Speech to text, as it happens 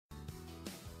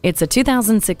It's a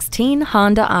 2016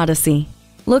 Honda Odyssey.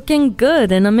 Looking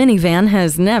good in a minivan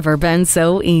has never been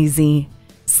so easy.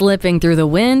 Slipping through the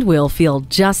wind will feel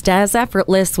just as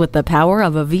effortless with the power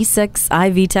of a V6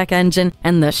 iVTEC engine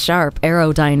and the sharp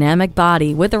aerodynamic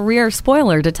body with a rear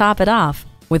spoiler to top it off.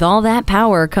 With all that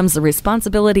power comes the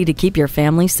responsibility to keep your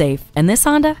family safe, and this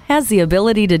Honda has the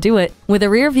ability to do it with a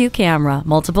rear-view camera,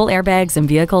 multiple airbags, and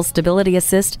vehicle stability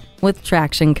assist with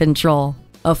traction control.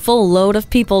 A full load of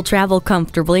people travel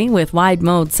comfortably with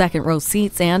wide-mode second-row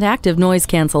seats and active noise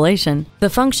cancellation. The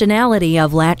functionality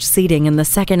of latch seating in the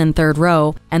second and third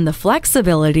row and the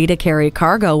flexibility to carry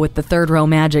cargo with the third-row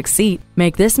magic seat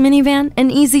make this minivan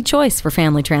an easy choice for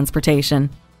family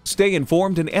transportation. Stay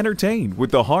informed and entertained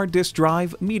with the hard disk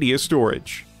drive media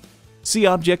storage. See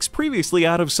objects previously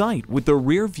out of sight with the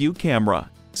rear view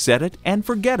camera. Set it and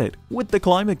forget it with the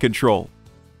climate control.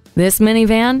 This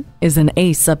minivan is an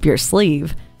ace up your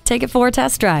sleeve. Take it for a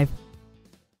test drive.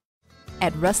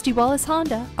 At Rusty Wallis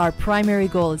Honda, our primary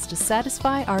goal is to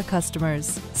satisfy our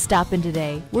customers. Stop in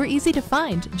today. We're easy to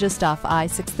find just off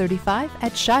I-635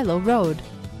 at Shiloh Road.